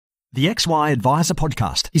The XY Advisor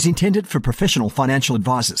podcast is intended for professional financial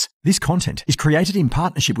advisors. This content is created in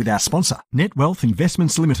partnership with our sponsor, Net Wealth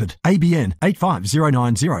Investments Limited, ABN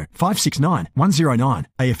 85090 569 109,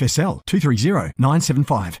 AFSL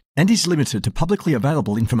 230975, and is limited to publicly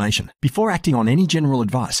available information. Before acting on any general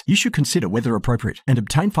advice, you should consider whether appropriate and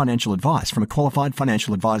obtain financial advice from a qualified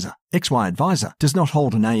financial advisor. XY Advisor does not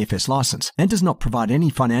hold an AFS license and does not provide any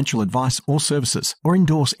financial advice or services or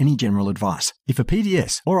endorse any general advice. If a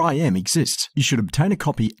PDS or IM exists, you should obtain a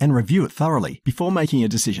copy and review it thoroughly before making a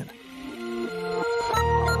decision.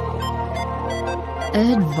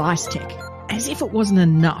 AdviceTech. As if it wasn't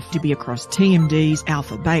enough to be across TMDs,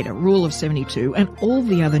 Alpha, Beta, Rule of 72, and all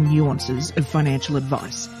the other nuances of financial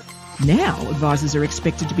advice. Now, advisors are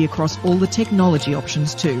expected to be across all the technology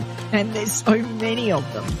options too, and there's so many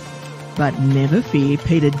of them. But never fear,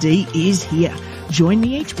 Peita D is here. Join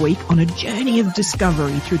me each week on a journey of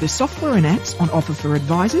discovery through the software and apps on offer for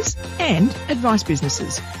advisors and advice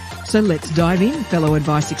businesses. So let's dive in, fellow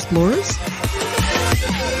advice explorers.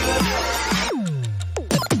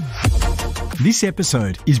 This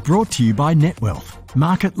episode is brought to you by NetWealth,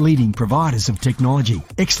 market-leading providers of technology,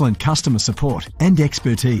 excellent customer support and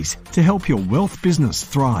expertise to help your wealth business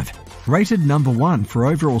thrive. Rated #1 for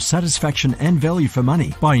overall satisfaction and value for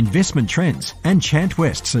money by Investment Trends and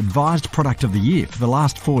Chantwest's Advised Product of the Year for the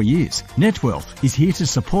last 4 years, NetWealth is here to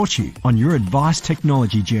support you on your advice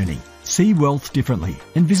technology journey. See wealth differently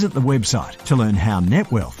and visit the website to learn how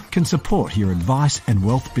NetWealth can support your advice and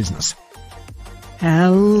wealth business.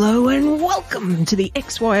 Hello and welcome to the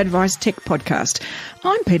XY Advice Tech Podcast.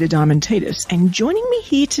 I'm Peita Diamantidis, and joining me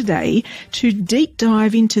here today to deep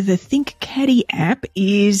dive into the Think Caddie app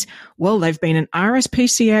is, well, they've been an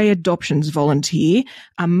RSPCA adoptions volunteer,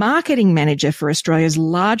 a marketing manager for Australia's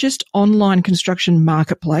largest online construction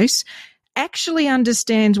marketplace, actually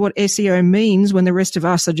understands what SEO means when the rest of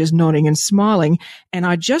us are just nodding and smiling. And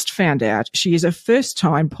I just found out she is a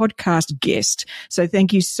first-time podcast guest. So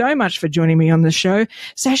thank you so much for joining me on the show,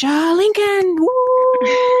 Sasha Lincoln. Woo!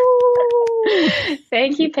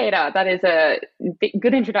 Thank you, Peita. That is a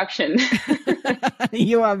good introduction.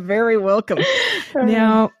 You are very welcome.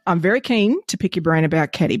 Now, I'm very keen to pick your brain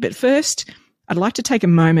about Caddie, but first, I'd like to take a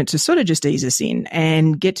moment to sort of just ease us in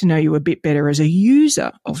and get to know you a bit better as a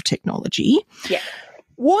user of technology. Yeah.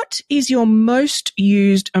 What is your most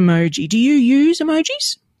used emoji? Do you use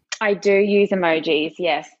emojis? I do use emojis,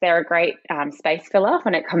 yes. They're a great space filler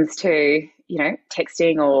when it comes to,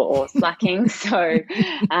 texting or slacking. So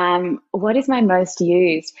what is my most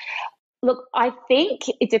used? Look, I think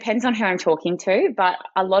it depends on who I'm talking to, but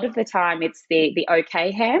a lot of the time it's the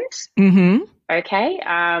okay hand. Mm-hmm. Okay.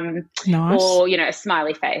 Nice. Or, a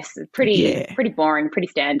smiley face. Pretty boring, pretty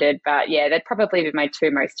standard. But yeah, they'd probably be my two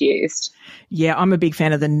most used. Yeah, I'm a big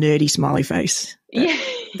fan of the nerdy smiley face.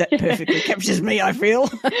 That perfectly captures me, I feel.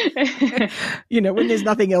 When there's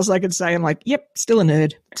nothing else I could say, I'm like, yep, still a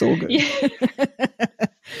nerd. It's all good. Yeah.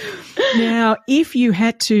 Now, if you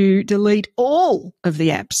had to delete all of the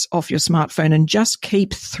apps off your smartphone and just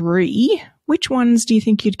keep 3, which ones do you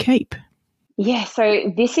think you'd keep? Yeah,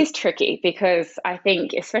 so this is tricky because I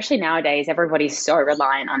think, especially nowadays, everybody's so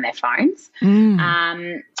reliant on their phones.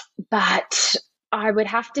 But I'd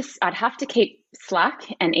have to keep Slack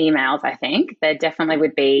and emails, I think. They definitely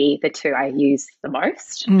would be the two I use the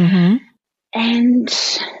most. Mm-hmm.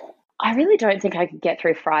 And I really don't think I could get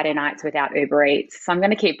through Friday nights without Uber Eats. So I'm going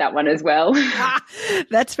to keep that one as well.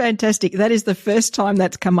 That's fantastic. That is the first time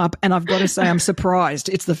that's come up. And I've got to say, I'm surprised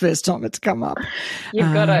it's the first time it's come up.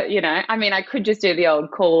 You've got to, I could just do the old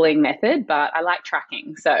calling method, but I like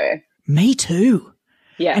tracking. So me too.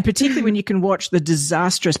 Yeah. And particularly when you can watch the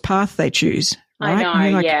disastrous path they choose. Right? I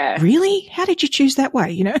know, like, really? How did you choose that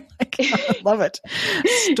way? I love it.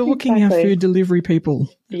 Stalking our food delivery people.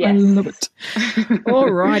 Yes. I love it. All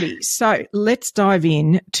righty. So let's dive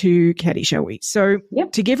in to Caddie, shall we? So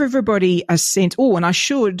to give everybody a sense, and I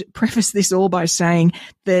should preface this all by saying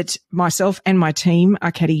that myself and my team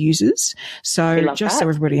are Caddie users. So just so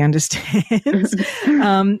everybody understands.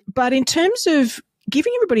 But in terms of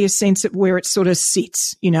giving everybody a sense of where it sort of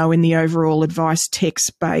sits, in the overall advice tech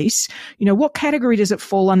space, what category does it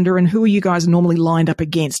fall under and who are you guys normally lined up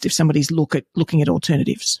against if somebody's looking at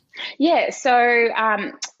alternatives? Yeah, so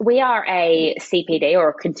we are a CPD or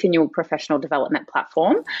a continual professional development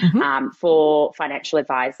platform for financial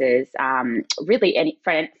advisors, really any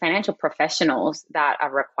financial professionals that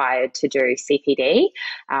are required to do CPD,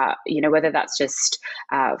 whether that's just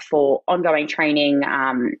for ongoing training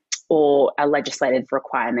or a legislative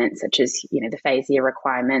requirement such as, the phase year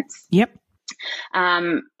requirements. Yep.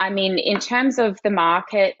 In terms of the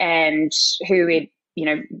market and who we'd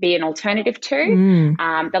be an alternative to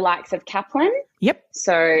the likes of Kaplan. Yep.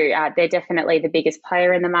 So they're definitely the biggest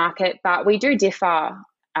player in the market, but we do differ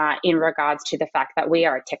in regards to the fact that we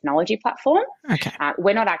are a technology platform. Okay.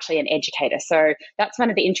 We're not actually an educator. So that's one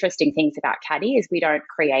of the interesting things about Caddie is we don't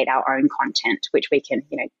create our own content, which we can,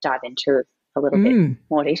 dive into a little bit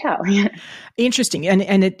more detail. Interesting.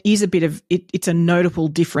 And it is a bit of, it's a notable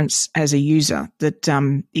difference as a user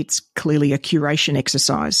that it's clearly a curation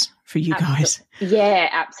exercise for you guys. Yeah,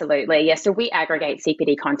 absolutely. Yeah. So we aggregate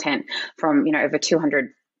CPD content from, over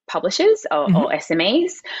 200 publishers or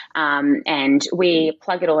SMEs, and we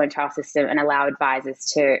plug it all into our system and allow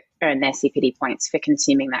advisors to earn their CPD points for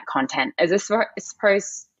consuming that content as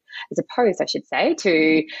opposed, I should say,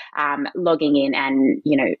 to logging in and,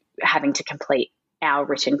 having to complete our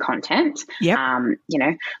written content. Yep.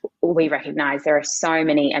 We recognize there are so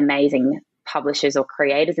many amazing publishers or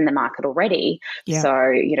creators in the market already. Yeah.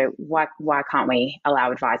 So, why can't we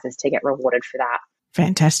allow advisors to get rewarded for that?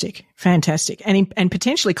 Fantastic. And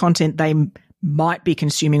potentially content they might be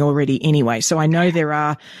consuming already anyway. So I know there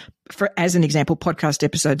are, as an example, podcast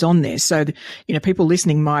episodes on there. So, people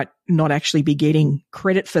listening might not actually be getting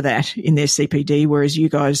credit for that in their CPD, whereas you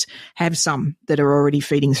guys have some that are already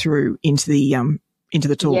feeding through into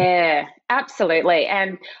the tool. Yeah, absolutely.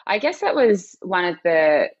 And I guess that was one of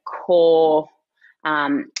the core,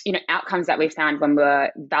 outcomes that we found when we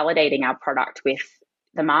were validating our product with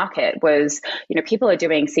the market was, people are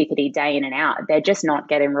doing CPD day in and out. They're just not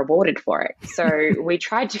getting rewarded for it. So we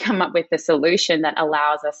tried to come up with a solution that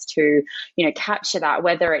allows us to, capture that,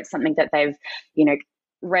 whether it's something that they've,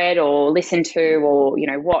 read or listened to or,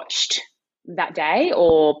 watched that day,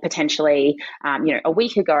 or potentially, a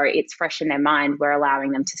week ago, it's fresh in their mind. We're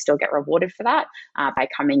allowing them to still get rewarded for that by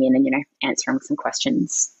coming in and, answering some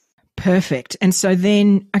questions. Perfect. And so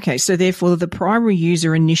then, so therefore the primary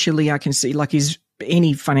user initially I can see is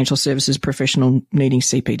any financial services professional needing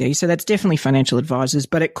CPD. So that's definitely financial advisors,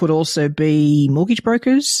 but it could also be mortgage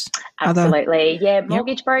brokers. Absolutely.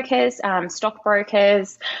 Mortgage brokers, stock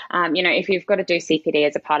brokers. If you've got to do CPD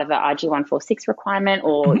as a part of the RG 146 requirement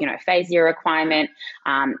or, phase 0 requirement,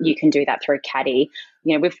 you can do that through Caddie.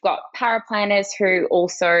 We've got paraplanners who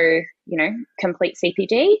also, complete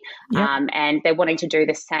CPD, and they're wanting to do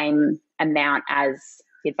the same amount as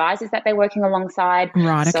the advisors that they're working alongside.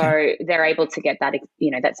 Right. Okay. So they're able to get that,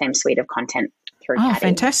 that same suite of content through Caddie.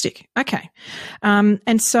 Fantastic. Okay.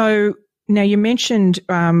 And so now you mentioned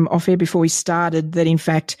off air before we started that in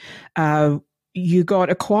fact you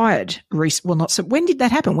got acquired. When did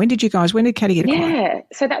that happen? When did Caddie get acquired? Yeah.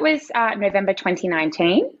 So that was November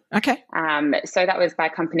 2019. Okay. So that was by a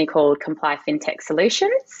company called Comply FinTech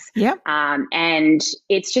Solutions. Yeah. And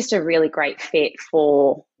it's just a really great fit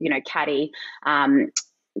for, Caddie.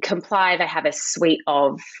 Comply, they have a suite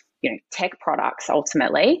of, tech products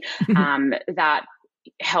ultimately that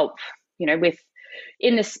help, with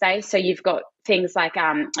in the space. So you've got things like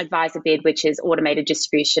Advisor Bid, which is automated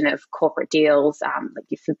distribution of corporate deals,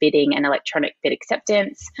 for bidding and electronic bid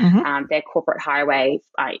acceptance. Their Corporate Highway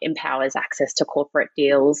empowers access to corporate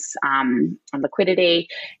deals and liquidity.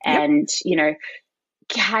 Yep. And,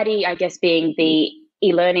 Caddie, I guess, being the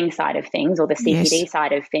e-learning side of things or the CPD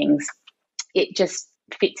side of things, it just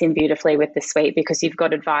fits in beautifully with the suite because you've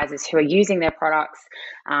got advisors who are using their products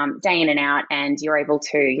day in and out, and you're able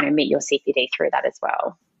to, meet your CPD through that as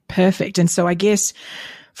well. Perfect. And so I guess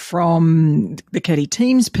from the Caddie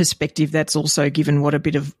team's perspective, that's also given a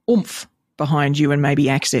bit of oomph behind you and maybe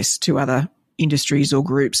access to other industries or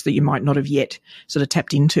groups that you might not have yet sort of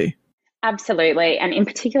tapped into. Absolutely. And in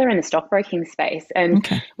particular in the stockbroking space. And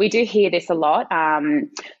we do hear this a lot. The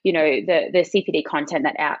CPD content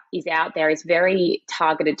that is out there is very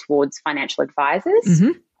targeted towards financial advisors.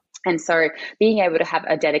 And so being able to have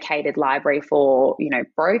a dedicated library for,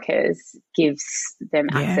 brokers gives them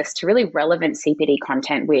access to really relevant CPD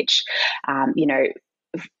content, which,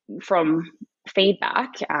 from feedback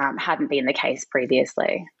hadn't been the case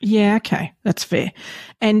previously. Yeah, okay. That's fair.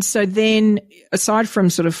 And so then aside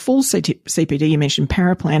from sort of full CPD, you mentioned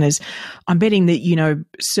paraplanners, I'm betting that,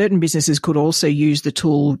 certain businesses could also use the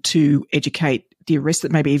tool to educate the rest,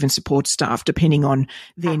 that maybe even support staff depending on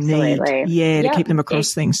their need. Yeah, to keep them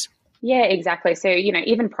across things. Yeah, exactly. So,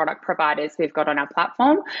 even product providers we've got on our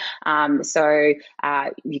platform. So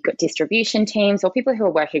you've got distribution teams or people who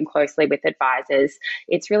are working closely with advisors.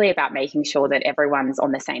 It's really about making sure that everyone's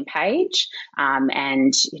on the same page.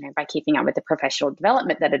 And, by keeping up with the professional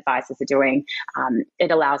development that advisors are doing, it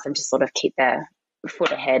allows them to sort of keep their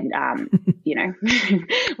foot ahead,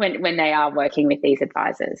 when they are working with these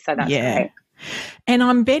advisors. So that's great. And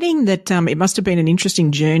I'm betting that it must have been an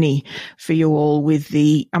interesting journey for you all with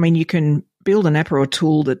you can build an app or a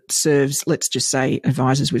tool that serves, let's just say,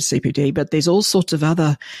 advisors with CPD, but there's all sorts of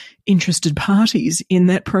other interested parties in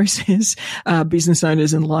that process, business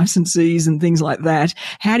owners and licensees and things like that.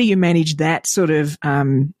 How do you manage that sort of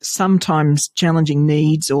sometimes challenging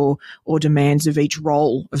needs or demands of each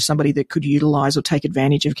role of somebody that could utilise or take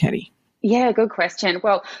advantage of Caddie? Yeah, good question.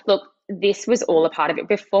 Well, look, this was all a part of it.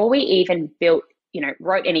 Before we even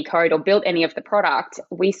wrote any code or built any of the product,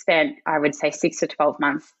 we spent, I would say, 6 to 12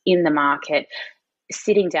 months in the market,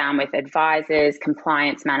 sitting down with advisors,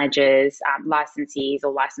 compliance managers, licensees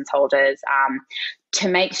or license holders, to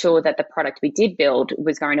make sure that the product we did build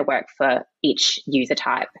was going to work for each user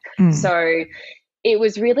type. So it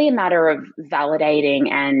was really a matter of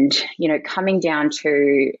validating and, coming down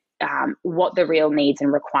to what the real needs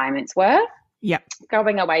and requirements were. Yep.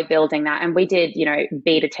 Going away, building that. And we did,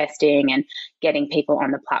 beta testing and getting people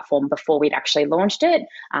on the platform before we'd actually launched it.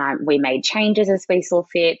 We made changes as we saw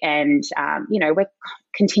fit. And, we're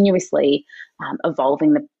continuously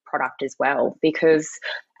evolving the product as well, because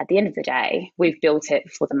at the end of the day, we've built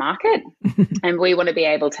it for the market and we want to be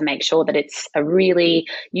able to make sure that it's a really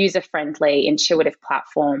user-friendly, intuitive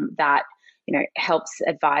platform that helps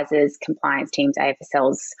advisors, compliance teams,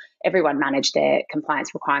 AFSLs, everyone manage their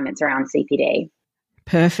compliance requirements around CPD.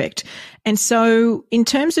 Perfect. And so in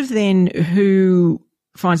terms of then who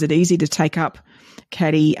finds it easy to take up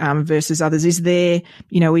Caddie versus others, is there,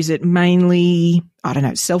 is it mainly,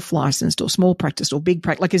 self-licensed or small practice or big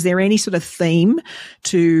practice? Like, is there any sort of theme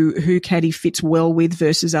to who Caddie fits well with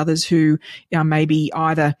versus others who maybe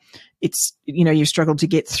either it's, you've struggled to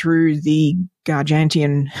get through the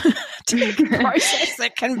gargantuan tech process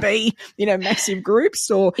that can be, massive groups,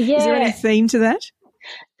 or is there any theme to that?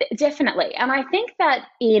 Definitely. And I think that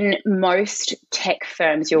in most tech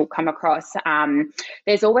firms you'll come across,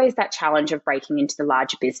 there's always that challenge of breaking into the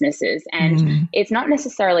larger businesses. And it's not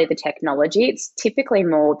necessarily the technology, it's typically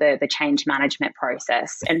more the change management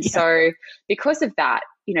process. And so because of that,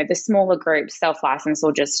 the smaller groups, self-licensed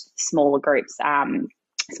or just smaller groups,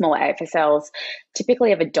 smaller AFSLs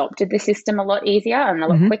typically have adopted the system a lot easier and a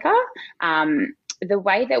lot quicker. The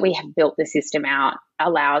way that we have built the system out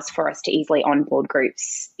allows for us to easily onboard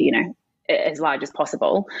groups, as large as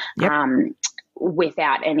possible,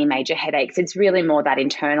 without any major headaches. It's really more that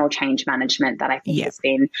internal change management that I think has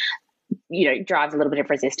been, drives a little bit of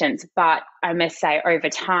resistance. But I must say, over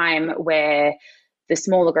time, where the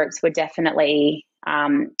smaller groups were definitely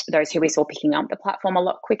those who we saw picking up the platform a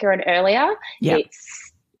lot quicker and earlier,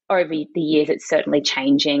 over the years, it's certainly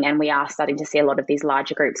changing, and we are starting to see a lot of these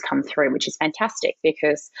larger groups come through, which is fantastic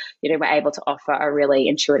because, we're able to offer a really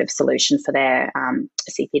intuitive solution for their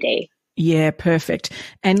CPD. Yeah, perfect.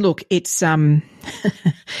 And look, it's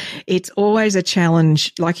it's always a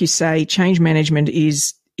challenge. Like you say, change management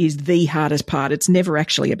is the hardest part. It's never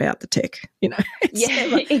actually about the tech,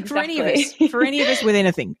 Exactly. For any of us with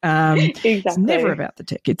anything. It's never about the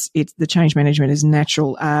tech. It's the change management is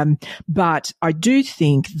natural. But I do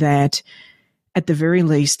think that at the very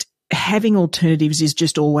least, having alternatives is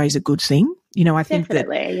just always a good thing. I think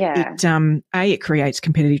it creates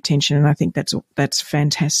competitive tension, and I think that's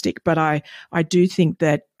fantastic. But I do think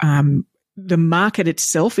that the market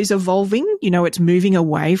itself is evolving. It's moving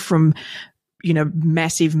away from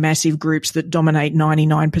massive groups that dominate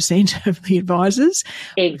 99% of the advisors.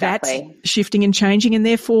 Exactly. That's shifting and changing, and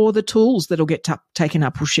therefore the tools that'll get taken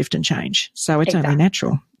up will shift and change. So it's only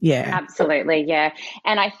natural. Yeah. Absolutely. Yeah.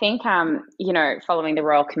 And I think, following the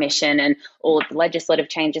Royal Commission and all the legislative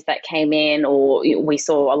changes that came in, or we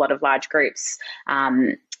saw a lot of large groups,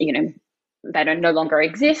 they don't no longer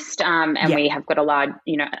exist. And we have got a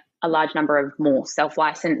large number of more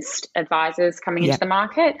self-licensed advisors coming into the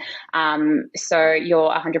market. So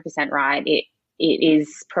you're 100% right. It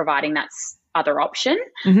is providing that other option.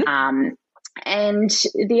 And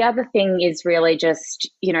the other thing is really just,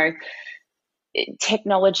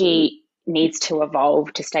 technology needs to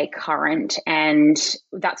evolve to stay current, and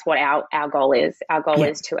that's what our goal is. Our goal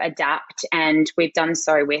is to adapt, and we've done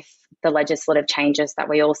so with the legislative changes that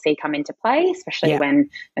we all see come into play, especially when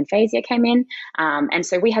FASIA came in. And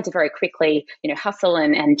so we had to very quickly, hustle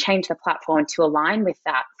and change the platform to align with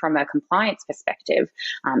that from a compliance perspective,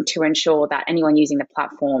 to ensure that anyone using the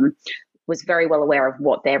platform was very well aware of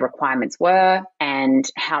what their requirements were and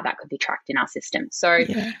how that could be tracked in our system. So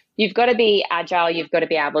you've got to be agile, you've got to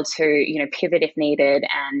be able to, pivot if needed.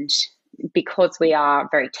 And because we are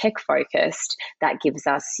very tech focused, that gives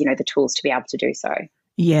us, the tools to be able to do so.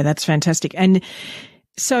 Yeah, that's fantastic. And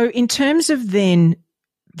so in terms of then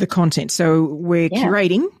the content, so we're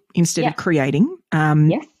curating instead of creating.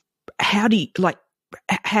 How do you,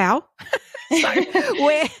 how?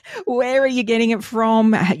 Where are you getting it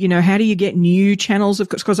from? You know, how do you get new channels?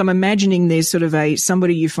 Because I'm imagining there's sort of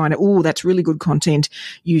somebody you find, oh, that's really good content.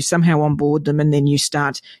 You somehow onboard them and then you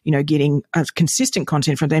start, you know, getting consistent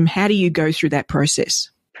content from them. How do you go through that process?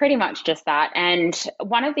 Pretty much just that. And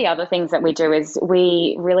one of the other things that we do is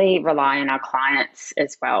we really rely on our clients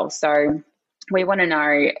as well. So we want to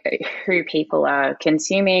know who people are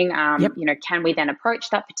consuming. You know, can we then approach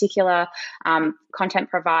that particular content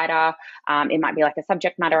provider? It might be like a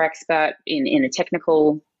subject matter expert in a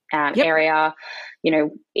technical area. You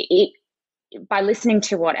know, by listening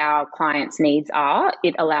to what our clients' needs are,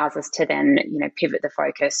 it allows us to then, you know, pivot the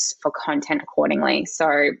focus for content accordingly.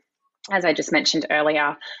 So as I just mentioned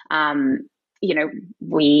earlier, you know,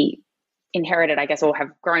 we inherited, I guess, or have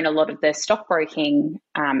grown a lot of the stockbroking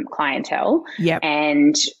clientele.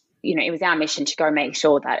 And, you know, it was our mission to go make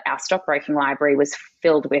sure that our stockbroking library was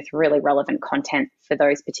filled with really relevant content for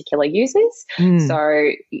those particular users. So,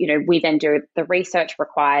 you know, we then do the research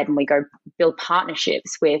required and we go build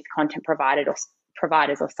partnerships with content providers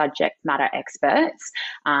or subject matter experts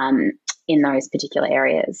in those particular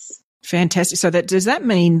areas. Fantastic. So does that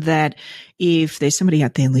mean that if there's somebody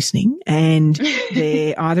out there listening and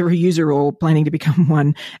they're either a user or planning to become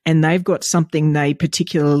one and they've got something they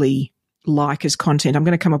particularly like as content, I'm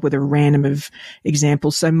going to come up with a random of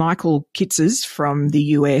examples. So Michael Kitzes from the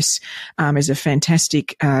US is a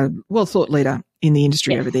fantastic, thought leader in the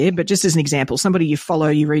industry over there. But just as an example, somebody you follow,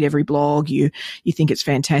 you read every blog, you think it's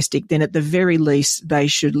fantastic, then at the very least, they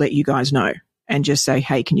should let you guys know and just say,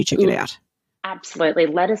 hey, can you check it out? Absolutely.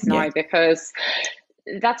 Let us know because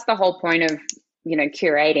that's the whole point of, you know,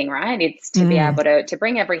 curating, right? It's to be able to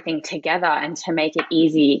bring everything together and to make it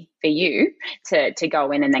easy for you to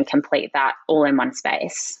go in and then complete that all in one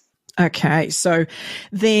space. Okay. So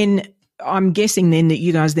then I'm guessing then that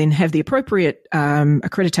you guys then have the appropriate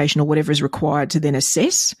accreditation or whatever is required to then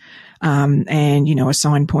assess and, you know,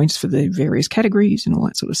 assign points for the various categories and all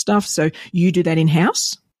that sort of stuff. So you do that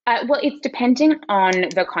in-house? Well, it's dependent on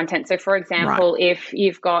the content. So, for example, if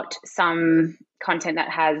you've got some content that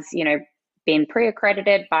has, you know, been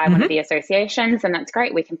pre-accredited by one of the associations, and that's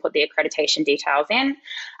great. We can put the accreditation details in.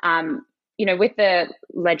 You know, with the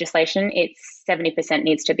legislation, it's 70%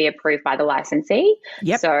 needs to be approved by the licensee.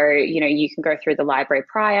 So, you know, you can go through the library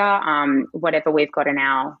prior, whatever we've got in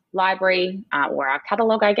our library or our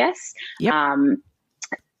catalogue, I guess.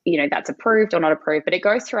 You know, that's approved or not approved, but it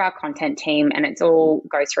goes through our content team and it's all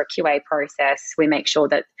goes through a QA process. We make sure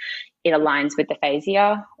that it aligns with the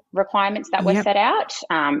FASEA requirements that were set out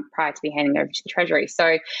prior to be handing over to the Treasury.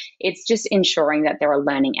 So it's just ensuring that there are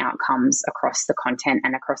learning outcomes across the content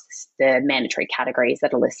and across the mandatory categories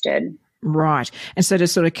that are listed. Right. And so to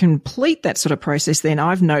sort of complete that sort of process, then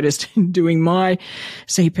I've noticed doing my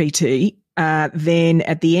CPT, then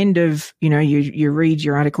at the end of, you know, you read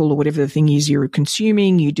your article or whatever the thing is you're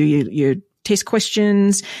consuming, you do your test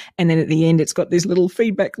questions, and then at the end it's got this little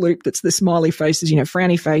feedback loop that's the smiley faces, you know,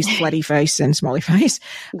 frowny face, flatty face and smiley face.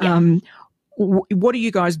 What do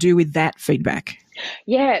you guys do with that feedback?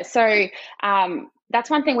 So that's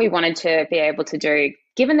one thing we wanted to be able to do.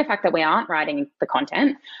 Given the fact that we aren't writing the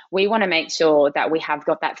content, we want to make sure that we have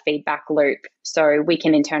got that feedback loop so we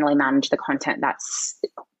can internally manage the content that's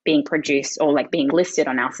being produced or like being listed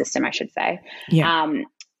on our system, I should say.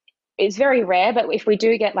 It's very rare, but if we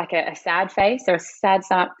do get like a sad face or a sad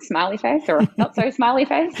smiley face or a not so smiley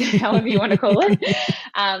face, however you want to call it,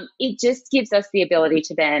 it just gives us the ability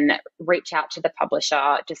to then reach out to the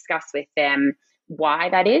publisher, discuss with them why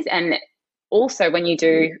that is. And also when you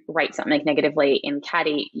do rate something negatively in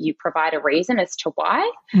Caddie, you provide a reason as to why.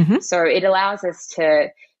 So it allows us to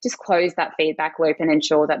just close that feedback loop and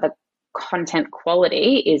ensure that the content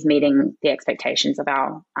quality is meeting the expectations of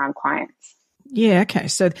our clients. Yeah. Okay.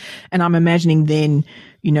 So, and I'm imagining then,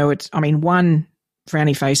 you know, one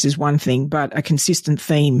frowny face is one thing, but a consistent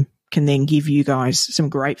theme can then give you guys some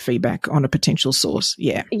great feedback on a potential source.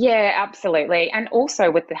 Yeah, absolutely. And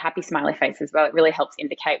also with the happy smiley face as well, it really helps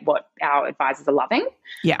indicate what our advisors are loving.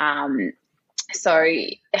 So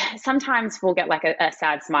sometimes we'll get like a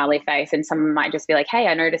sad smiley face and someone might just be like, hey,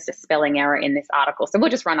 I noticed a spelling error in this article. So we'll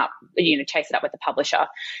just run up, you know, chase it up with the publisher.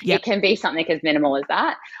 It can be something as minimal as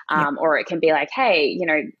that. Or it can be like, hey, you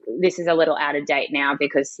know, this is a little out of date now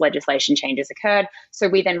because legislation changes occurred. So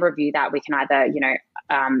we then review that. We can either, you know,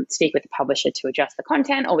 speak with the publisher to adjust the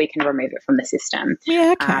content or we can remove it from the system.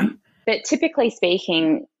 But typically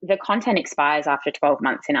speaking, the content expires after 12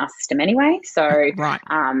 months in our system anyway. So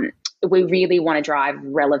we really want to drive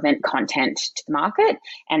relevant content to the market.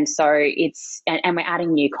 And so and we're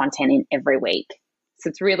adding new content in every week. So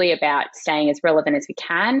it's really about staying as relevant as we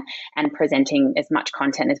can and presenting as much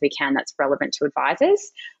content as we can that's relevant to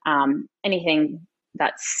advisors. Anything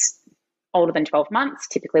that's older than 12 months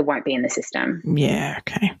typically won't be in the system. Yeah,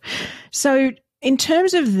 okay. So in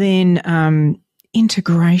terms of then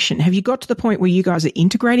integration, have you got to the point where you guys are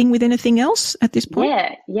integrating with anything else at this point?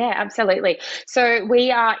 Yeah, absolutely. So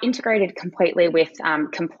we are integrated completely with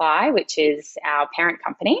Comply, which is our parent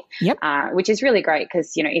company, which is really great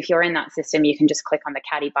because, if you're in that system, you can just click on the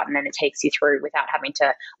Caddie button and it takes you through without having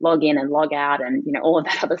to log in and log out and, all of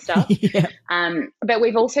that other stuff. But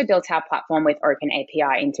we've also built our platform with open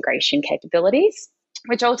API integration capabilities,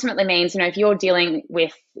 which ultimately means, if you're dealing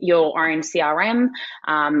with your own CRM,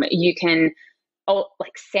 you can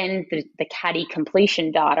send the Caddie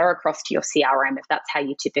completion data across to your CRM if that's how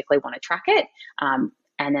you typically want to track it.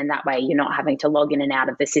 And then that way you're not having to log in and out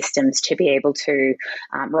of the systems to be able to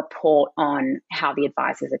report on how the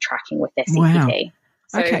advisors are tracking with their CPD.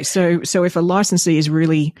 Wow. So if a licensee is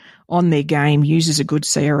really on their game, uses a good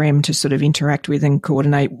CRM to sort of interact with and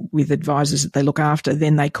coordinate with advisors that they look after,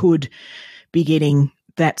 then they could be getting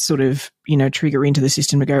that sort of, trigger into the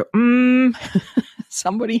system to go,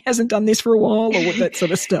 somebody hasn't done this for a while, or that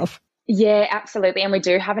sort of stuff. Yeah, absolutely. And we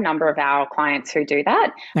do have a number of our clients who do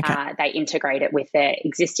that. Okay. They integrate it with their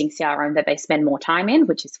existing CRM that they spend more time in,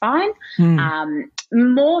 which is fine.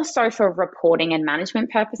 More so for reporting and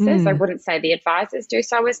management purposes. I wouldn't say the advisors do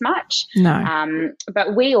so as much. No.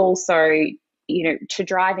 But we also, to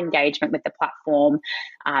drive engagement with the platform,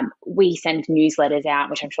 we send newsletters out,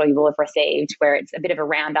 which I'm sure you will have received, where it's a bit of a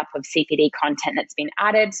roundup of CPD content that's been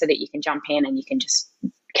added so that you can jump in and you can just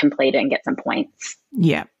complete it and get some points.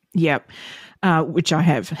 Yeah. Which I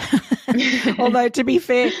have. Although, to be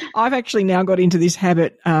fair, I've actually now got into this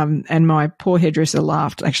habit, and my poor hairdresser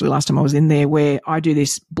laughed, actually, last time I was in there, where I do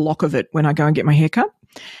this block of it when I go and get my hair cut.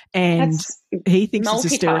 And he thinks it's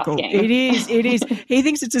hysterical. It is. He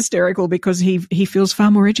thinks it's hysterical because he feels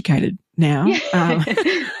far more educated now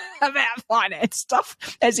about finance stuff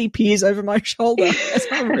as he peers over my shoulder as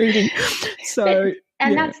I'm reading. So...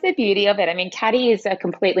 And that's the beauty of it. I mean, Caddie is a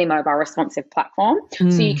completely mobile responsive platform. So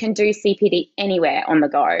you can do CPD anywhere on the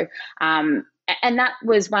go. And that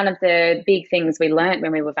was one of the big things we learned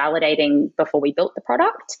when we were validating before we built the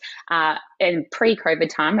product. In pre-COVID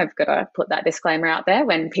time, I've got to put that disclaimer out there,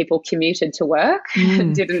 when people commuted to work,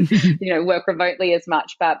 didn't work remotely as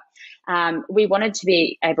much. But we wanted to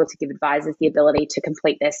be able to give advisors the ability to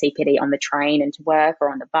complete their CPD on the train and to work, or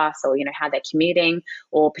on the bus, or, how they're commuting,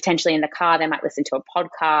 or potentially in the car, they might listen to a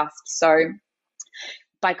podcast. So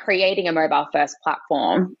by creating a mobile first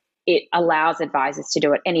platform, it allows advisors to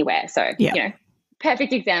do it anywhere. So,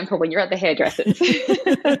 perfect example when you're at the hairdressers.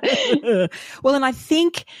 Well, and I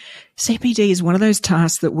think CPD is one of those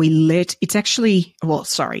tasks that we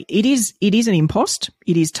it is an impost.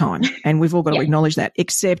 It is time. And we've all got to acknowledge that,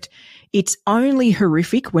 except it's only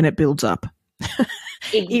horrific when it builds up.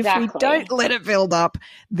 Exactly. If we don't let it build up,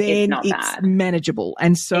 then it's manageable.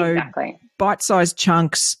 And so bite-sized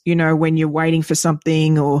chunks, when you're waiting for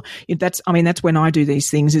something, or that's when I do these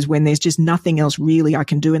things, is when there's just nothing else really I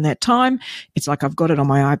can do in that time. It's like I've got it on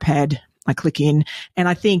my iPad. I click in, and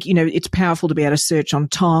I think, it's powerful to be able to search on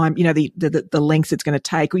time, the length it's going to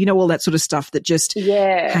take, or, all that sort of stuff that just,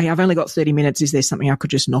 hey, I've only got 30 minutes. Is there something I could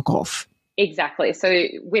just knock off? Exactly. So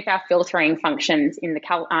with our filtering functions in the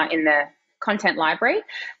content library,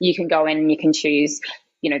 you can go in and you can choose,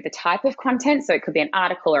 the type of content. So it could be an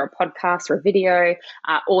article or a podcast or a video,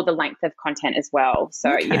 or the length of content as well.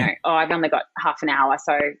 So, I've only got half an hour,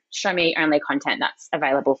 so show me only content that's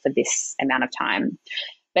available for this amount of time.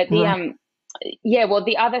 But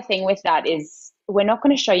the other thing with that is we're not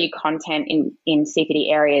going to show you content in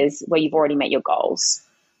CPD areas where you've already met your goals.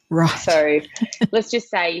 Right. So let's just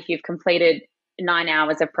say if you've completed 9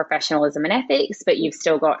 hours of professionalism and ethics, but you've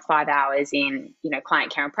still got 5 hours in,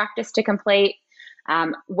 client care and practice to complete,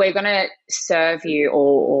 we're going to serve you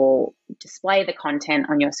or display the content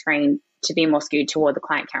on your screen to be more skewed toward the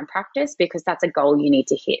client care and practice, because that's a goal you need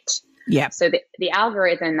to hit. Yeah. So the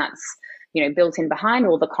algorithm that's built in behind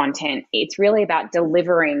all the content, it's really about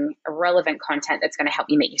delivering relevant content that's going to help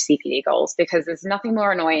you meet your CPD goals, because there's nothing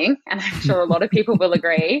more annoying, and I'm sure a lot of people will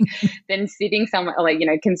agree, than sitting somewhere,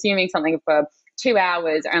 consuming something for 2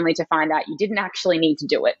 hours only to find out you didn't actually need to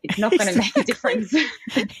do it. It's not going to make a difference.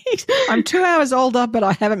 I'm 2 hours older, but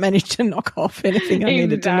I haven't managed to knock off anything I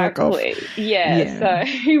needed to knock off. Yeah.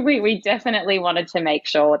 So we definitely wanted to make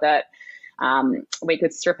sure that we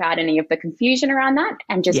could strip out any of the confusion around that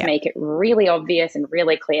and just make it really obvious and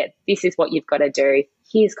really clear. This is what you've got to do.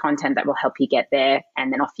 Here's content that will help you get there,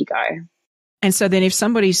 and then off you go. And so then if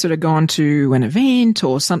somebody's sort of gone to an event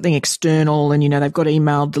or something external and, they've got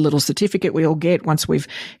emailed the little certificate we all get once we've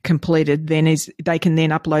completed, then they can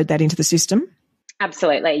then upload that into the system?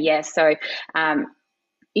 Absolutely, yes. So,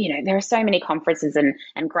 there are so many conferences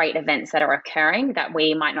and great events that are occurring that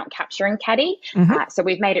we might not capture in Caddie. So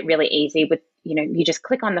we've made it really easy with, you just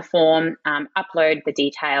click on the form, upload the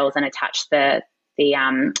details and attach the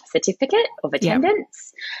certificate of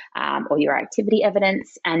attendance, or your activity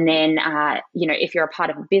evidence. And then, if you're a part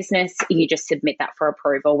of a business, you just submit that for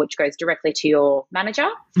approval, which goes directly to your manager,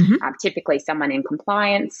 typically someone in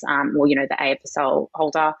compliance, or, the AFSL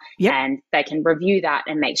holder, and they can review that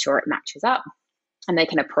and make sure it matches up. And they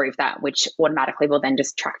can approve that, which automatically will then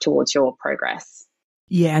just track towards your progress.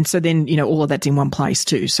 Yeah, and so then, all of that's in one place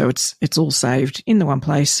too. So it's all saved in the one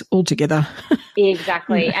place all together.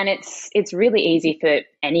 Exactly. And it's really easy for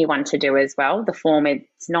anyone to do as well. The form,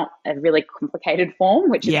 it's not a really complicated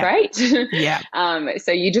form, which is great.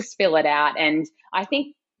 So you just fill it out. And I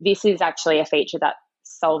think this is actually a feature that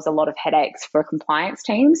solves a lot of headaches for compliance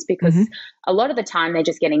teams, because a lot of the time they're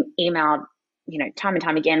just getting emailed, time and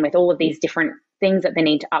time again with all of these different things that they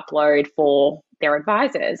need to upload for their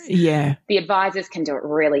advisors. Yeah. The advisors can do it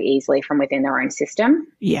really easily from within their own system.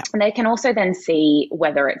 Yeah. And they can also then see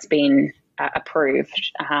whether it's been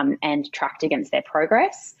approved and tracked against their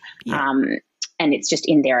progress. Yeah. And it's just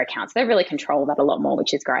in their accounts. They really control that a lot more,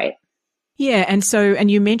 which is great. Yeah. And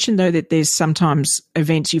you mentioned though that there's sometimes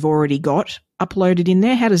events you've already got uploaded in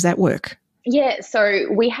there. How does that work? Yeah, so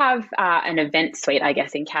we have an event suite, I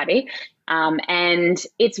guess, in Caddie, and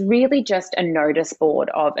it's really just a notice board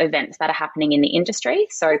of events that are happening in the industry,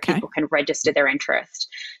 so people can register their interest.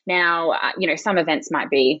 Now, some events might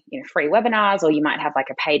be free webinars, or you might have like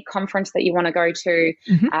a paid conference that you want to go to.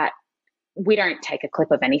 We don't take a clip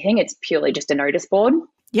of anything. It's purely just a notice board.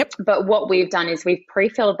 Yep. But what we've done is we've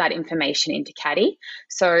pre-filled that information into Caddie.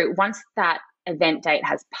 So once that event date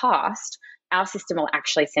has passed, our system will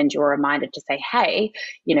actually send you a reminder to say, hey,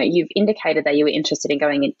 you've indicated that you were interested in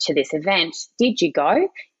going into this event. Did you go?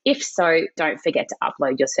 If so, don't forget to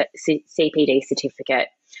upload your CPD certificate.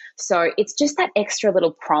 So it's just that extra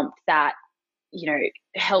little prompt that,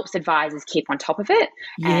 helps advisors keep on top of it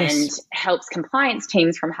and helps compliance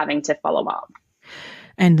teams from having to follow up.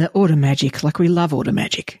 And the auto magic, like we love auto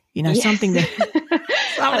magic, something that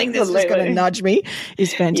something that's just going to nudge me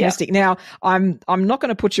is fantastic. Yep. Now, I'm not going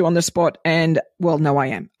to put you on the spot, and well, no, I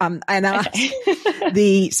am. So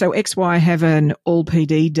XY have an all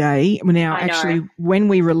PD day now. Actually, when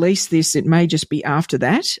we release this, it may just be after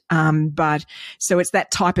that. But so it's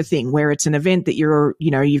that type of thing where it's an event that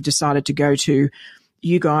you've decided to go to.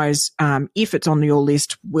 You guys, if it's on your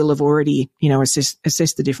list, will have already,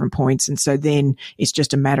 assessed the different points. And so then it's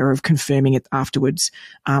just a matter of confirming it afterwards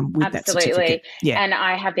with that certificate. Yeah. And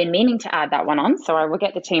I have been meaning to add that one on, so I will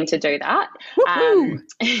get the team to do that.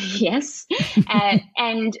 Yes.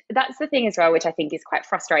 And that's the thing as well, which I think is quite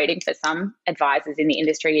frustrating for some advisors in the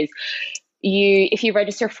industry, is if you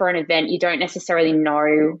register for an event, you don't necessarily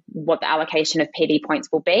know what the allocation of PD points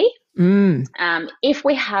will be. If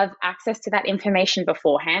we have access to that information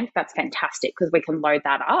beforehand, that's fantastic, because we can load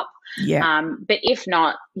that up. Yeah. But if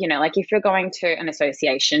not, like if you're going to an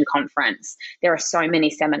association conference, there are so many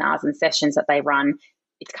seminars and sessions that they run.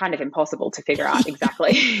 It's kind of impossible to figure out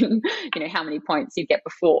exactly, how many points you get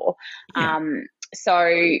before. Yeah. So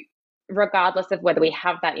regardless of whether we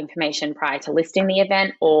have that information prior to listing the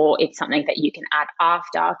event or it's something that you can add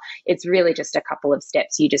after, it's really just a couple of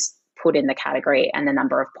steps. You just put in the category and the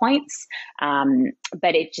number of points.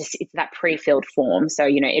 But it's that pre-filled form. So,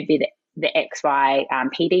 it'd be the XY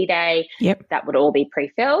PD day. Yep. That would all be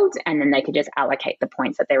pre-filled, and then they could just allocate the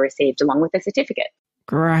points that they received along with the certificate.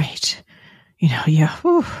 Great.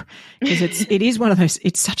 Because it is one of those,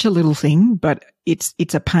 it's such a little thing, but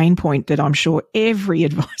it's a pain point that I'm sure every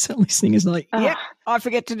advisor listening is like, I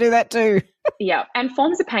forget to do that too. Yeah. And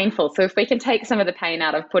forms are painful. So if we can take some of the pain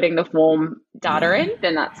out of putting the form data in,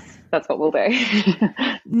 then that's what we'll do.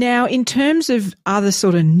 Now, in terms of other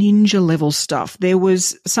sort of ninja level stuff, there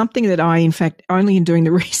was something that I, in fact, only in doing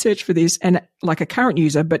the research for this, and like a current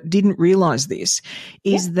user, but didn't realize this,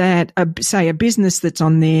 is that say a business that's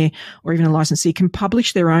on there, or even a licensee, can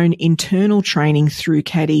publish their own internal training through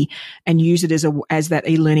Caddie and use it as that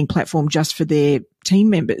e-learning platform just for their team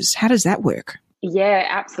members. How does that work? Yeah,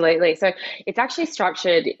 absolutely. So it's actually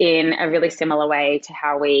structured in a really similar way to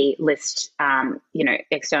how we list,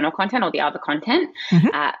 external content or the other content,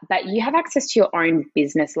 but you have access to your own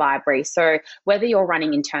business library. So whether you're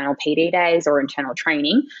running internal PD days or internal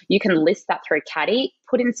training, you can list that through Caddie,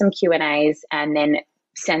 put in some Q&As, and then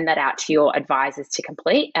send that out to your advisors to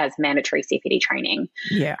complete as mandatory CPD training.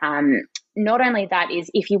 Yeah. not only that is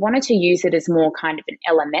if you wanted to use it as more kind of an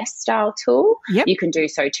LMS style tool, you can do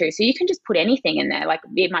so too. So you can just put anything in there, like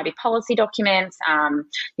it might be policy documents,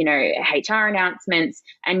 HR announcements,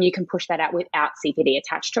 and you can push that out without CPD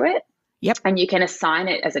attached to it. And you can assign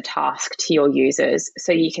it as a task to your users.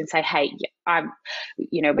 So you can say, hey,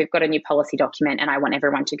 we've got a new policy document and I want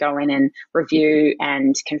everyone to go in and review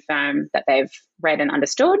and confirm that they've read and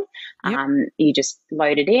understood. You just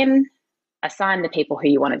load it in, assign the people who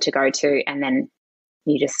you want it to go to, and then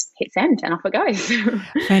you just hit send and off it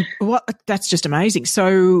goes. Well, that's just amazing.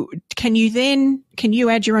 So can you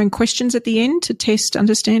add your own questions at the end to test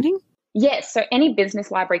understanding? Yes. So any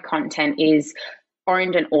business library content is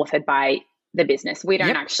owned and authored by the business. We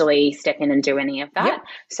don't actually step in and do any of that.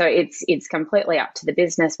 So it's completely up to the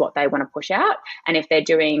business what they want to push out. And if they're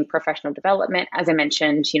doing professional development, as I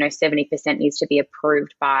mentioned, 70% needs to be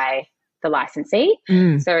approved by the licensee.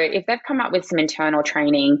 So if they've come up with some internal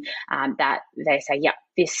training that they say,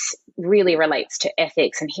 this really relates to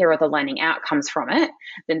ethics and here are the learning outcomes from it,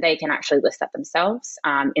 then they can actually list that themselves.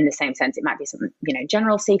 In the same sense, it might be some,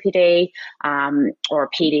 general CPD or a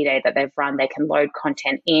PD day that they've run. They can load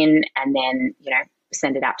content in and then,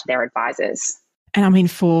 send it out to their advisors. And I mean,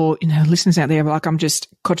 for, listeners out there, like I'm just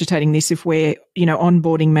cogitating this, if we're,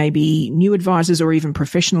 onboarding maybe new advisors or even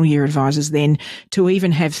professional year advisors, then to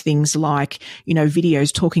even have things like,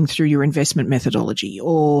 videos talking through your investment methodology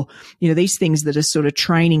or, these things that are sort of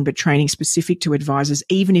training, but training specific to advisors,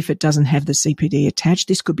 even if it doesn't have the CPD attached,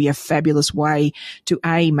 this could be a fabulous way to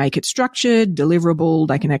make it structured, deliverable,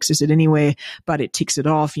 they can access it anywhere, but it ticks it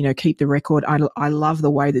off, keep the record. I love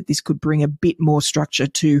the way that this could bring a bit more structure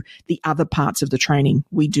to the other parts of the training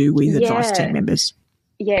we do with AdviceTech members.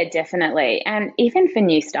 Yeah, definitely. And even for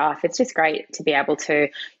new staff, it's just great to be able to,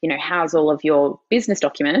 house all of your business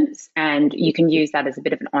documents, and you can use that as a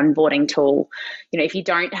bit of an onboarding tool. If you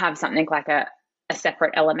don't have something like a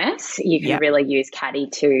separate LMS, you can really use Caddie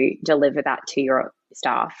to deliver that to your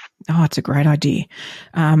staff. Oh, it's a great idea.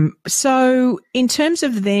 So in terms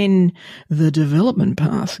of then the development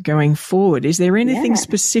path going forward, is there anything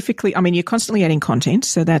specifically, I mean, you're constantly adding content,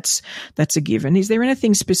 so that's a given. Is there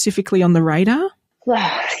anything specifically on the radar?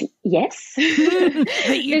 Yes.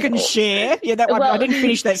 That you can share? Yeah, that one, I didn't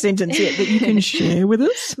finish that sentence yet, that you can share with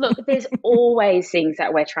us? Look, there's always things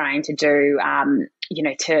that we're trying to do,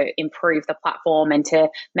 to improve the platform and to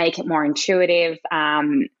make it more intuitive.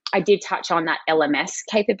 I did touch on that LMS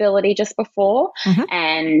capability just before,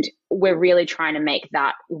 and we're really trying to make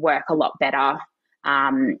that work a lot better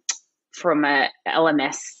from a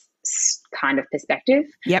LMS kind of perspective.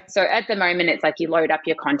 So at the moment, it's like you load up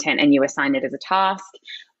your content and you assign it as a task.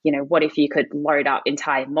 What if you could load up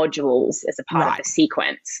entire modules as a part of the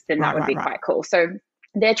sequence? Then that would be quite cool. So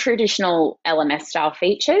they're traditional LMS style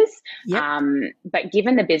features, but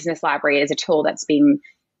given the business library as a tool that's been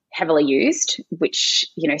heavily used, which,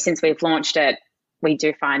 since we've launched it, we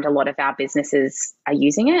do find a lot of our businesses are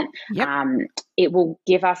using it. It will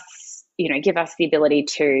give us the ability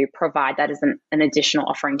to provide that as an additional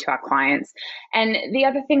offering to our clients. And the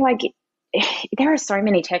other thing, like, there are so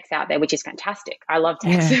many techs out there, which is fantastic. I love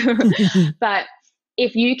techs. But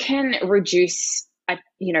if you can reduce,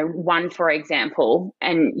 one, for example,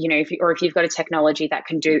 and, if you've got a technology that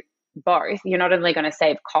can do both, you're not only going to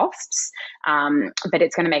save costs, but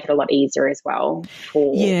it's going to make it a lot easier as well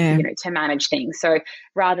for, to manage things. So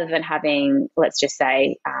rather than having, let's just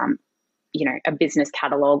say, a business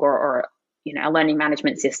catalog or a learning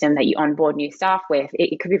management system that you onboard new staff with,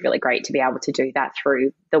 it could be really great to be able to do that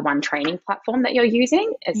through the one training platform that you're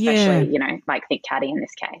using, especially, like Think Caddie in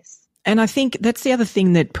this case. And I think that's the other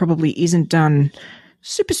thing that probably isn't done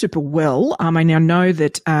super well. I now know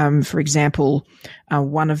that, for example,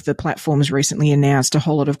 one of the platforms recently announced a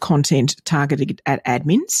whole lot of content targeted at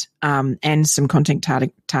admins, and some content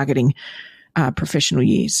targeting professional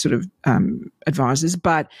years sort of advisors,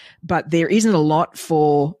 but there isn't a lot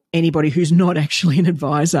for anybody who's not actually an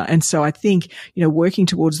advisor. And so I think, working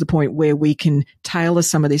towards the point where we can tailor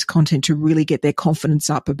some of this content to really get their confidence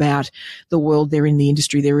up about the world they're in, the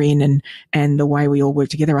industry they're in, and the way we all work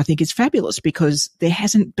together, I think is fabulous, because there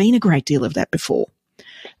hasn't been a great deal of that before.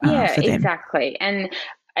 For them. Exactly. And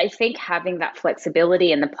I think having that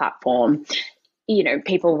flexibility in the platform,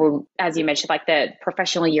 people will, as you mentioned, like the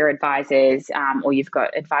professional year advisors, or you've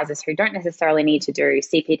got advisors who don't necessarily need to do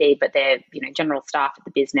CPD, but they're, general staff at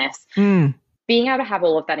the business. Being able to have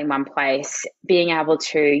all of that in one place, being able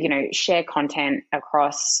to, share content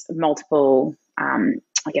across multiple,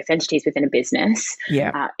 entities within a business.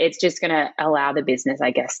 It's just going to allow the business,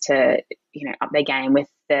 I guess, to, up their game with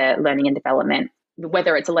the learning and development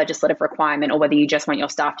whether it's a legislative requirement or whether you just want your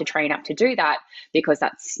staff to train up to do that because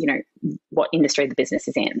that's, what industry the business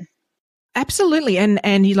is in. Absolutely. And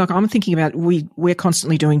I'm thinking about, we're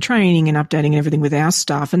constantly doing training and updating and everything with our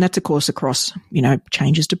staff. And that's, of course, across,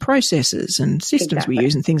 changes to processes and systems we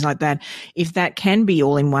use and things like that. If that can be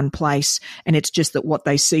all in one place and it's just that what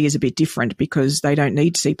they see is a bit different because they don't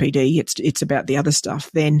need CPD, it's about the other stuff,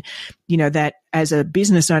 then, that as a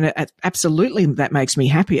business owner, absolutely that makes me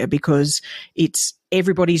happier because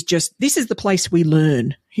everybody's just, this is the place we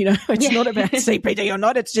learn. It's not about CPD or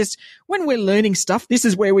not. It's just when we're learning stuff, this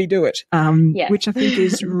is where we do it, which I think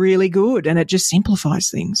is really good, and it just simplifies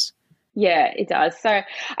things. Yeah, it does. So,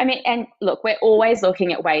 and look, we're always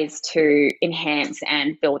looking at ways to enhance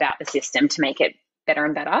and build out the system to make it better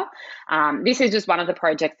and better. This is just one of the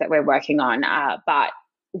projects that we're working on, but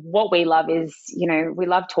what we love is, we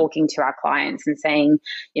love talking to our clients and saying,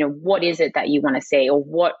 what is it that you want to see, or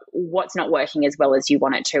what's not working as well as you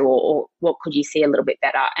want it to, or what could you see a little bit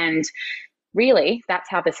better? And really, that's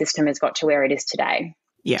how the system has got to where it is today.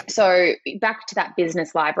 Yeah. So back to that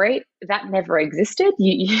business library, that never existed,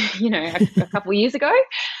 a couple of years ago.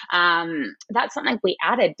 That's something we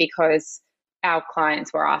added because our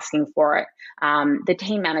clients were asking for it. The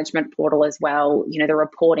team management portal as well, the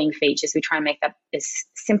reporting features, we try and make that as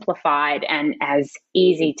simplified and as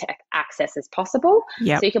easy to access as possible.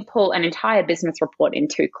 Yep. So you can pull an entire business report in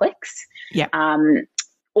 2 clicks. Yep.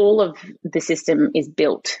 All of the system is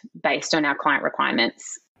built based on our client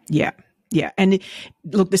requirements. Yeah. Yeah. And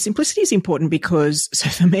look, the simplicity is important because, so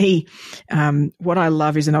for me, what I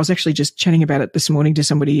love is, and I was actually just chatting about it this morning to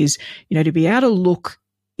somebody, is, to be able to look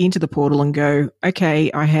into the portal and go, okay,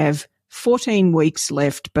 I have 14 weeks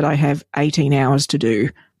left, but I have 18 hours to do.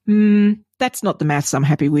 That's not the maths I'm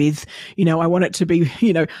happy with. I want it to be,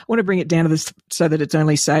 I want to bring it down to this so that it's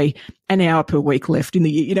only, say, an hour per week left in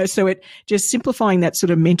the year, so it just simplifying that sort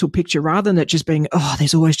of mental picture rather than it just being,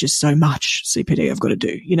 there's always just so much CPD I've got to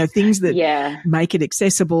do, things that make it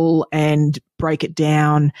accessible and break it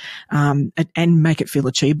down, and make it feel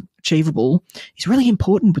achievable is really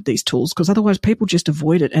important with these tools because otherwise people just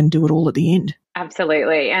avoid it and do it all at the end.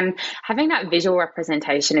 Absolutely. And having that visual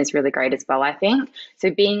representation is really great as well, I think. So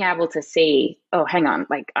being able to see, hang on,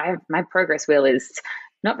 like my progress wheel is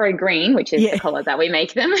not very green, which is the color that we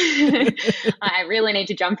make them. I really need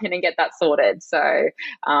to jump in and get that sorted. So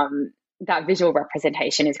that visual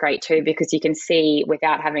representation is great too, because you can see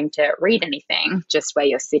without having to read anything, just where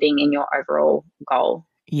you're sitting in your overall goal.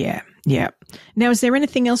 Yeah. Yeah. Now, is there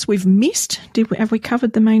anything else we've missed? Have we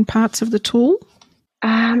covered the main parts of the tool?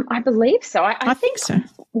 I believe so. I think so.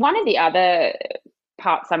 One of the other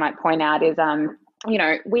parts I might point out is,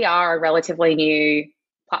 we are a relatively new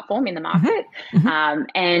platform in the market. Mm-hmm.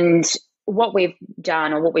 And what we've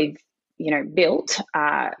done, or what we've, built,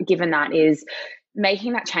 given that, is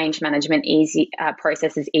making that change management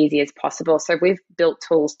process as easy as possible. So we've built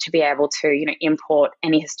tools to be able to, import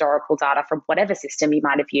any historical data from whatever system you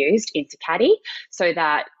might have used into Caddie, so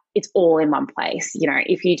that it's all in one place.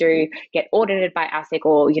 If you do get audited by ASIC,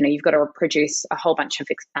 or, you've got to produce a whole bunch of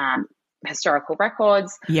historical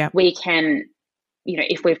records, we can,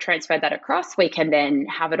 if we've transferred that across, we can then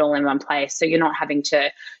have it all in one place. So you're not having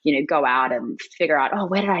to, go out and figure out,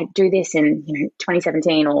 where did I do this in,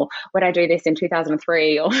 2017, or where did I do this in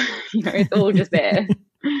 2003, or, it's all just there.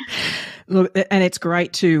 Look, and it's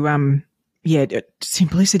great to,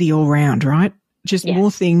 simplicity all round, right? Just more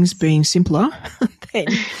things being simpler, then,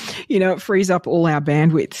 it frees up all our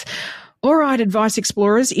bandwidth. All right, Advice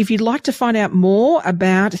Explorers, if you'd like to find out more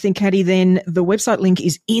about Think Caddie, then the website link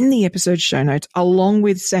is in the episode show notes, along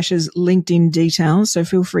with Sasha's LinkedIn details. So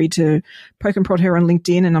feel free to poke and prod her on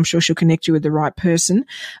LinkedIn, and I'm sure she'll connect you with the right person.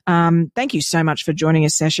 Thank you so much for joining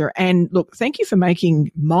us, Sasha. And look, thank you for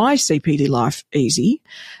making my CPD life easy.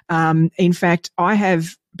 In fact, I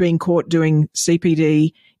have been caught doing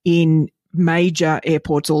CPD in major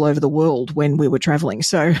airports all over the world when we were traveling.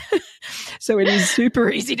 So it is super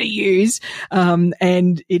easy to use.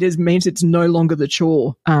 And it has meant it's no longer the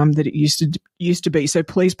chore, that it used to be. So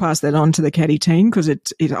please pass that on to the Caddie team, because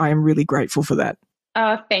I am really grateful for that.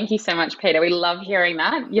 Oh, thank you so much, Peita. We love hearing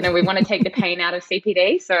that. We want to take the pain out of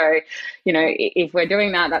CPD. So, if we're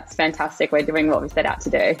doing that, that's fantastic. We're doing what we set out to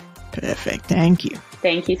do. Perfect. Thank you.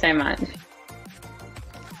 Thank you so much.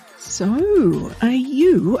 So, are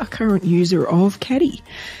you a current user of Caddie?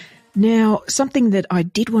 Now, something that I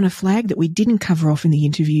did want to flag that we didn't cover off in the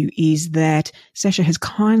interview is that Sasha has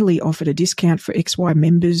kindly offered a discount for XY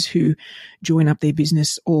members who join up their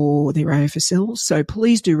business or their AFSL. So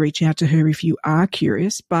please do reach out to her if you are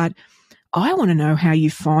curious. But I want to know how you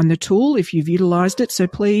find the tool, if you've utilized it. So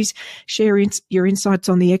please share your insights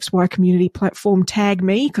on the XY community platform. Tag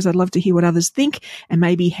me, because I'd love to hear what others think, and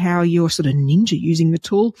maybe how you're sort of ninja using the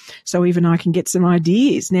tool, so even I can get some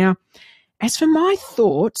ideas. Now, as for my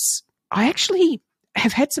thoughts, I actually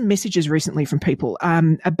have had some messages recently from people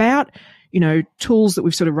about, tools that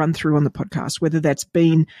we've sort of run through on the podcast, whether that's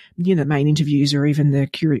been, the main interviews or even the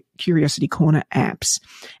Curiosity Corner apps.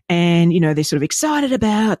 And, they're sort of excited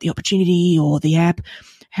about the opportunity or the app.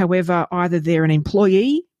 However, either they're an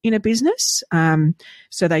employee in a business,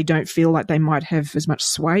 so they don't feel like they might have as much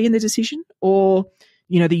sway in the decision, or,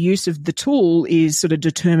 the use of the tool is sort of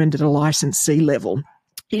determined at a licensee level.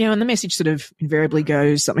 And the message sort of invariably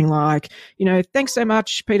goes something like, thanks so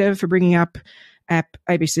much, Peita, for bringing up app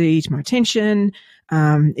ABC to my attention.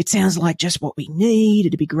 It sounds like just what we need.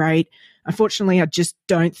 It'd be great. Unfortunately, I just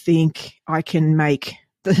don't think I can make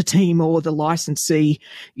the team or the licensee,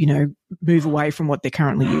 move away from what they're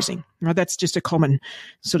currently using. Right? That's just a common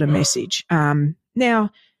sort of message. Now,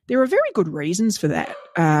 there are very good reasons for that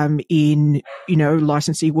in,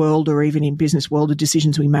 licensee world, or even in business world, the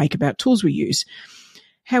decisions we make about tools we use.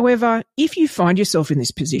 However, if you find yourself in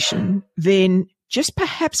this position, then just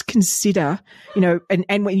perhaps consider,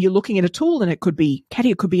 and when you're looking at a tool, and it could be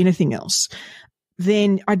Caddie, it could be anything else,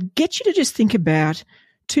 then I'd get you to just think about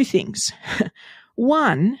two things.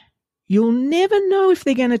 One, you'll never know if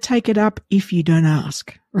they're going to take it up if you don't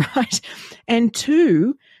ask, right? And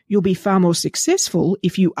two, you'll be far more successful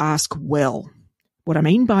if you ask well. What I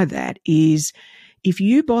mean by that is, if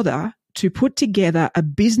you bother to put together a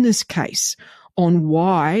business case on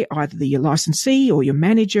why either your licensee or your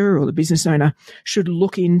manager or the business owner should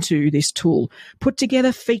look into this tool, put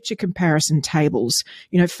together feature comparison tables,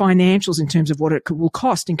 financials in terms of what it will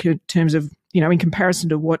cost in terms of, in comparison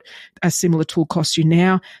to what a similar tool costs you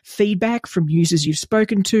now, feedback from users you've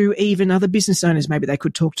spoken to, even other business owners maybe they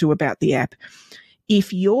could talk to about the app.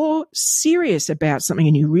 If you're serious about something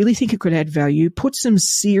and you really think it could add value, put some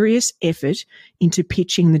serious effort into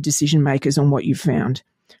pitching the decision makers on what you've found.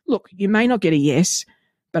 Look, you may not get a yes,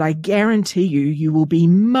 but I guarantee you will be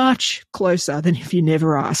much closer than if you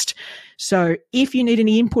never asked. So if you need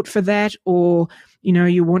any input for that, or,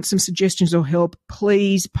 you want some suggestions or help,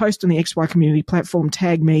 please post on the XY community platform,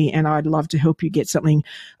 tag me, and I'd love to help you get something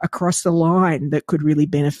across the line that could really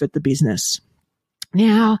benefit the business.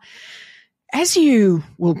 Now, as you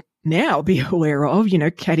will now be aware of,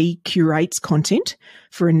 Caddie curates content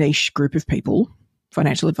for a niche group of people,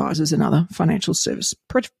 financial advisors and other financial service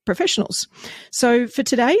professionals. So for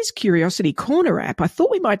today's Curiosity Corner app, I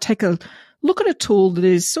thought we might take a look at a tool that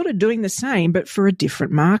is sort of doing the same, but for a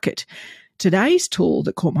different market. Today's tool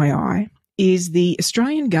that caught my eye is the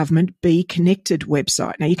Australian Government Be Connected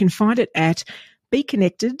website. Now, you can find it at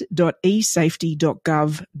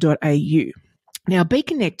beconnected.esafety.gov.au. Now, Be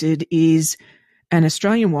Connected is an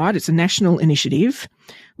Australian-wide, it's a national initiative,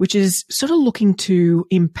 which is sort of looking to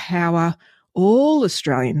empower all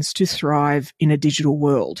Australians to thrive in a digital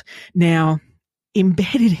world. Now,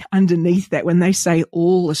 embedded underneath that, when they say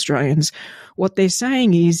all Australians, what they're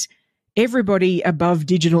saying is everybody above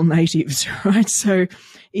digital natives, right? So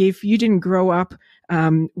if you didn't grow up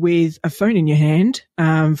with a phone in your hand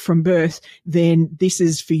from birth, then this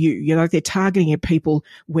is for you. They're targeting at people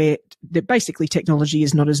where basically technology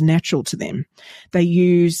is not as natural to them. They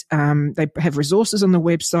have resources on the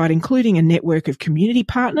website, including a network of community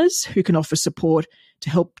partners who can offer support to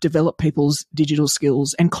help develop people's digital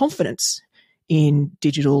skills and confidence in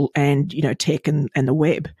digital and, tech and the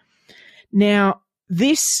web. Now,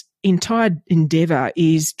 this entire endeavor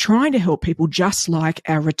is trying to help people just like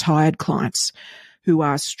our retired clients who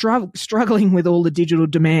are struggling with all the digital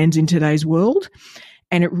demands in today's world.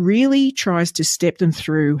 And it really tries to step them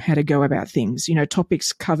through how to go about things.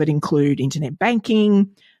 Topics covered include internet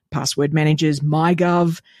banking, password managers,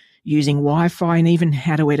 MyGov, using Wi-Fi, and even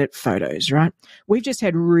how to edit photos, right? We've just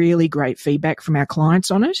had really great feedback from our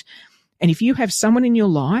clients on it. And if you have someone in your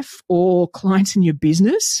life or clients in your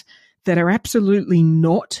business that are absolutely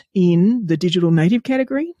not in the digital native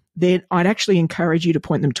category, then I'd actually encourage you to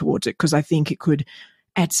point them towards it, because I think it could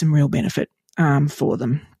add some real benefit for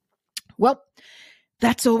them. Well,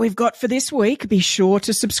 that's all we've got for this week. Be sure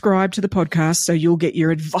to subscribe to the podcast so you'll get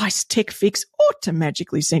your AdviceTech fix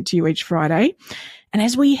automatically sent to you each Friday. And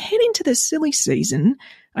as we head into the silly season,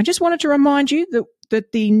 I just wanted to remind you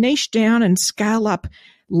that the niche down and scale up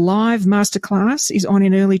live masterclass is on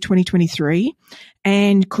in early 2023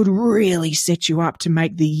 and could really set you up to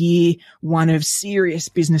make the year one of serious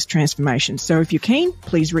business transformation. So if you're keen,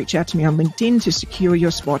 please reach out to me on LinkedIn to secure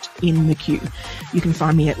your spot in the queue. You can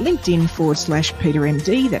find me at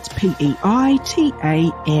LinkedIn/PeitaMD. That's PEITAMD.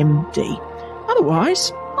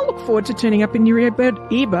 Otherwise, I look forward to turning up in your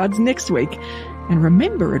earbuds next week. And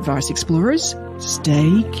remember, Advice Explorers,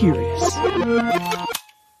 stay curious.